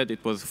we said,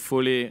 it was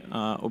fully,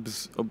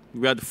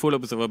 we had full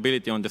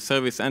observability on the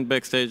service and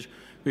Backstage.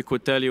 We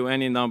could tell you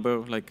any number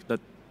like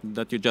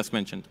that you just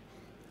mentioned.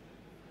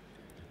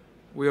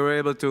 We were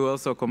able to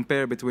also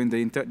compare between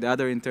the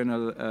other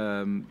internal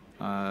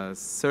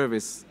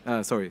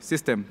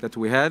system that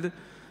we had,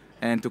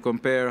 and to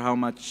compare how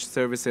much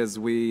services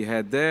we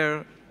had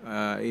there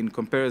in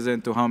comparison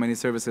to how many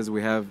services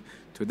we have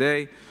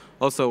today.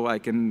 Also, I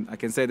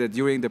can say that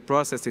during the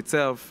process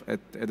itself,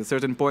 at a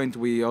certain point,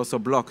 we also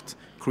blocked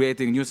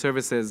creating new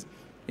services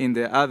in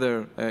the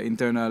other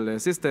internal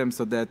systems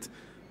so that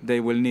they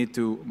will need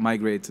to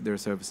migrate their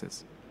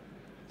services.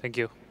 Thank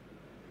you.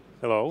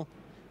 Hello.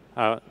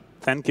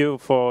 Thank you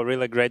for a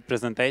really great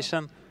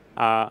presentation.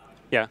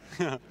 Yeah.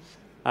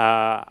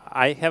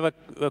 I have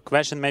a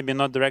question, maybe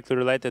not directly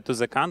related to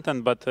the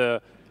content, but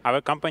our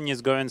company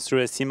is going through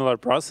a similar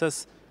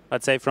process,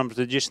 let's say from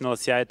traditional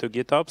CI to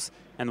GitOps.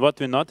 And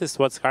what we noticed,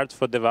 what's hard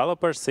for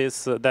developers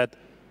is that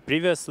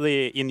previously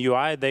in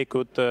UI, they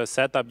could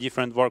set up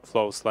different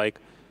workflows. Like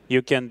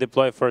you can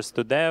deploy first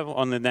to dev,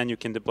 only then you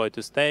can deploy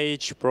to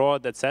stage,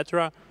 prod,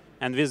 etc.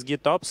 And with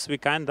GitOps, we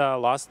kind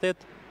of lost it.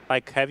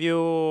 Like, have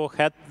you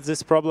had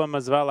this problem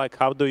as well? Like,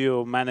 how do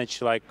you manage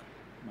like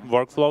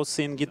workflows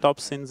in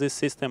GitOps in this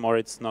system, or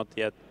it's not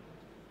yet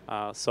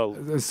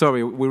solved?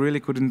 Sorry, we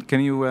really couldn't.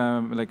 Can you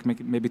like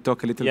maybe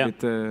talk a little bit?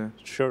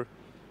 Sure.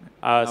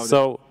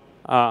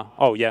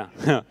 Oh yeah,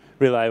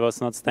 really, I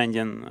was not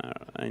standing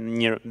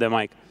near the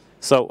mic.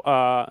 So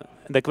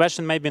the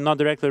question may be not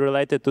directly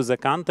related to the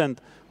content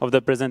of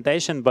the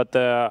presentation, but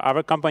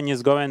our company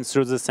is going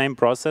through the same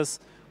process,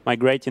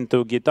 migrating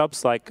to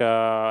GitOps, like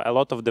a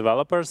lot of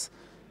developers.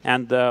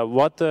 And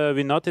what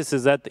we notice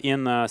is that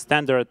in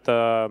standard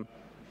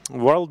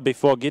world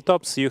before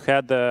GitOps, you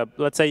had,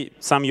 let's say,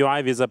 some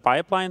UI with a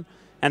pipeline,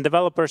 and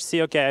developers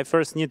see, okay, I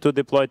first need to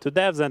deploy to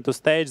devs, then to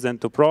stage, then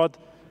to prod.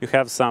 You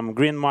have some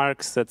green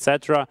marks,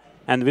 etc.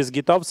 And with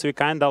GitOps, we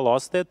kind of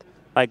lost it.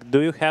 Like, do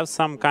you have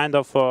some kind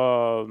of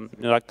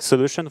like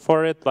solution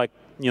for it? Like,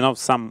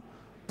 some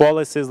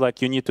policies,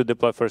 like you need to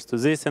deploy first to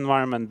this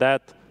environment,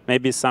 that,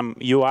 maybe some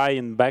UI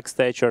in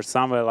Backstage or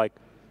somewhere, like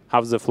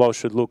how the flow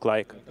should look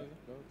like?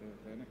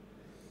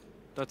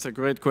 That's a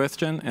great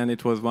question, and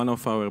it was one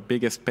of our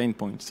biggest pain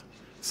points.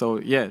 So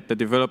yeah, the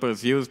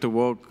developers used to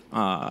work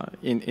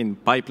in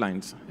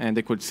pipelines, and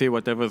they could see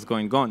whatever's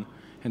going on.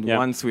 And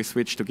once we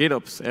switched to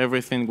GitOps,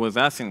 everything was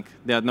async.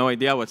 They had no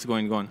idea what's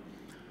going on.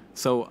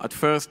 So at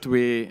first,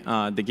 the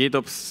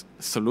GitOps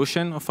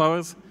solution of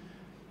ours,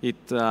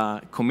 it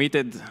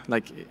committed,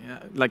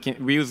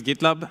 we use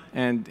GitLab,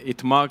 and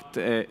it marked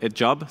a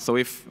job. So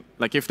if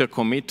the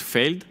commit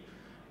failed,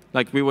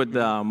 we would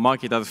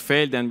mark it as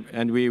failed,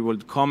 and we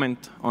would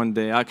comment on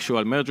the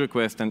actual merge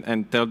request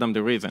and tell them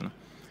the reason.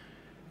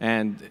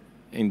 And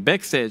in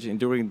Backstage,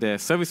 during the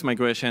service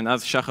migration,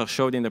 as Shahar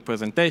showed in the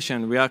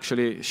presentation, we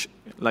actually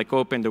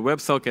opened the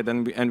WebSocket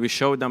and we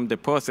showed them the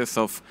process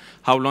of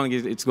how long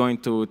it's going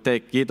to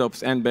take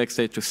GitOps and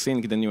Backstage to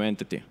sync the new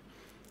entity.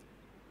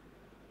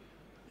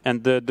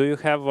 And do you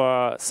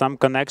have some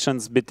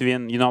connections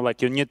between,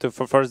 like you need to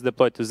first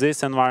deploy to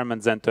this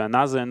environment, then to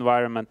another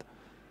environment?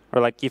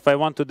 Or like if I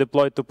want to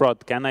deploy to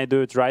prod, can I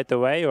do it right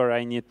away, or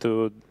I need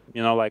to,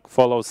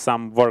 follow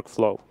some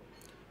workflow?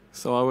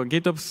 So our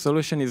GitOps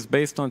solution is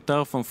based on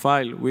Terraform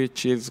file,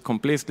 which is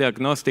completely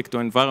agnostic to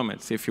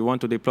environments. If you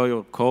want to deploy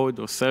your code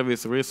or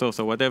service, resource,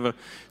 or whatever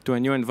to a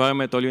new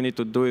environment, all you need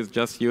to do is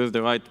just use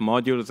the right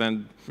modules,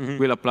 and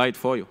we'll apply it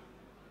for you.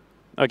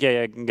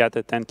 OK, I got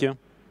it. Thank you.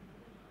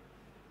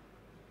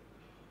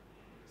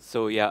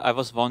 So yeah, I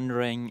was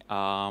wondering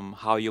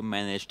how you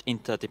managed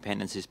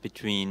interdependencies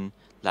between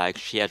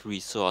shared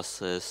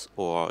resources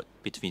or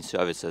between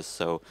services.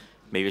 So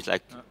maybe it's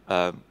like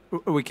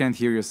we can't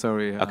hear you.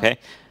 Sorry. OK.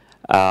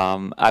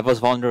 I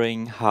was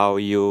wondering how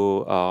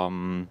you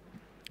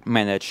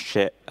manage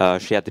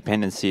shared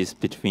dependencies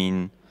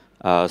between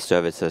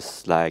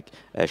services, like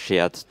a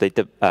shared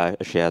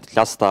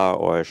cluster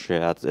or a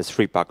shared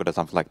S3 bucket or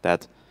something like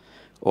that,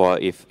 or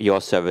if your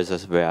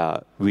services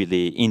were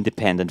really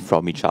independent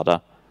from each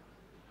other.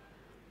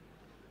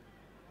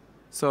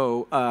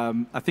 So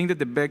I think that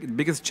the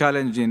biggest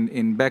challenge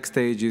in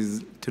Backstage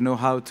is to know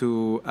how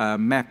to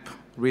map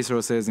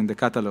resources in the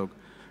catalog.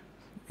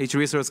 Each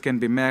resource can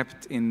be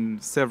mapped in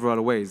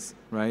several ways,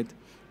 right?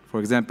 For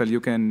example, you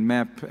can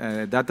map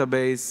a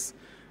database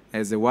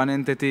as a one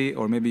entity,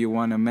 or maybe you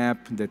want to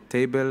map the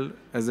table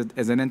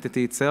as an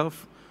entity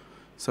itself.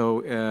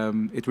 So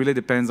it really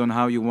depends on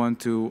how you want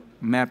to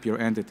map your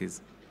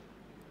entities.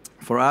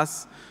 For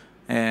us,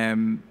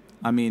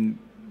 I mean,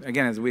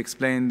 again, as we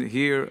explained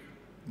here,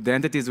 the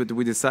entities that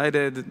we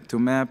decided to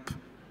map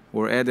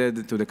were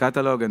added to the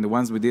catalog, and the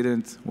ones we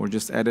didn't were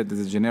just added as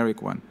a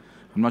generic one.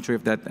 I'm not sure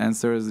if that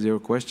answers your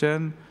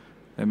question.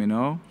 Let me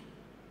know.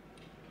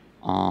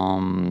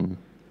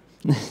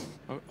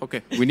 OK,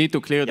 we need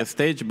to clear the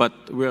stage, but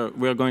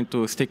we're going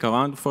to stick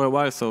around for a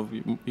while, so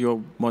you're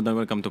more than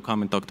welcome to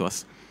come and talk to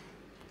us.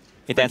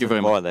 It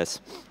answers more or less.